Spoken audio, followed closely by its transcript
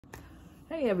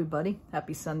Hey everybody,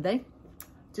 happy Sunday.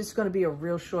 Just going to be a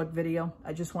real short video.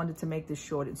 I just wanted to make this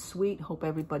short and sweet. Hope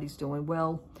everybody's doing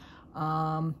well.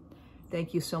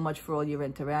 Thank you so much for all your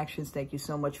interactions. Thank you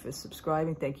so much for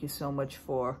subscribing. Thank you so much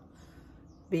for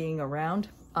being around.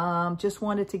 Just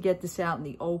wanted to get this out in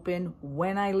the open.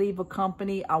 When I leave a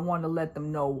company, I want to let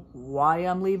them know why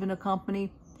I'm leaving a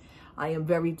company. I am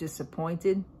very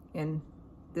disappointed in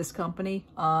this company.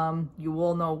 You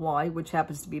all know why, which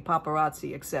happens to be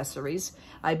Paparazzi Accessories.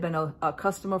 I've been a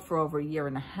customer for over a year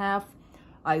and a half.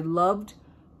 I loved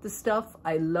the stuff.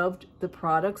 I loved the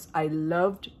products. I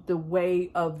loved the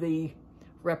way of the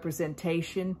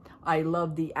representation. I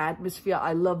love the atmosphere.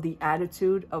 I love the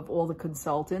attitude of all the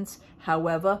consultants.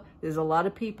 However, there's a lot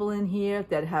of people in here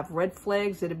that have red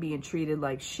flags that are being treated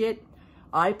like shit.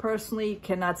 I personally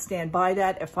cannot stand by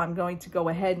that. If I'm going to go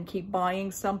ahead and keep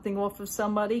buying something off of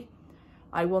somebody,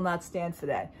 I will not stand for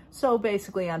that. So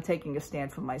basically, I'm taking a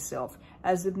stand for myself.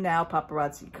 As of now,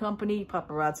 Paparazzi Company,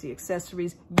 Paparazzi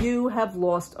Accessories, you have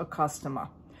lost a customer.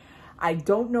 I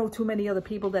don't know too many other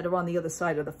people that are on the other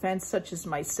side of the fence, such as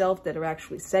myself, that are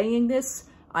actually saying this.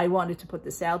 I wanted to put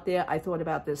this out there. I thought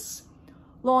about this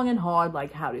long and hard,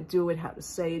 like how to do it, how to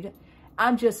say it.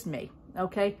 I'm just me.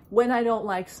 Okay, when I don't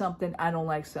like something, I don't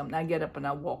like something. I get up and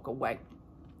I walk away.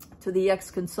 To the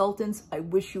ex-consultants, I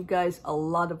wish you guys a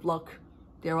lot of luck.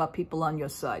 There are people on your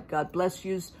side. God bless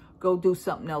you. Go do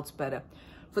something else better.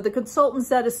 For the consultants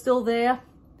that are still there,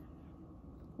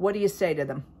 what do you say to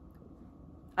them?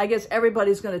 I guess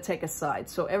everybody's going to take a side.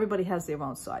 So everybody has their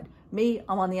own side. Me,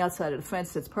 I'm on the outside of the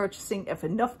fence that's purchasing. If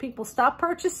enough people stop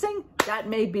purchasing, that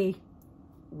may be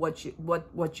what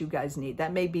you guys need.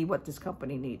 That may be what this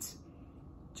company needs.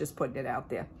 Just putting it out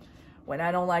there. When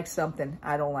I don't like something,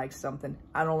 I don't like something.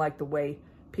 I don't like the way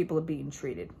people are being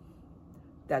treated.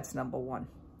 That's number one.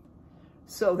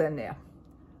 So then there.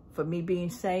 For me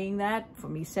saying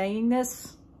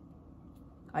this,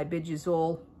 I bid you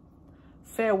all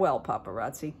farewell,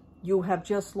 Paparazzi. You have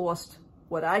just lost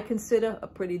what I consider a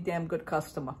pretty damn good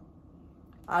customer.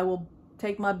 I will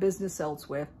take my business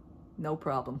elsewhere. No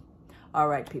problem. All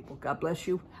right, people. God bless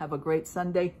you. Have a great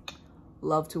Sunday.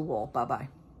 Love to all. Bye-bye.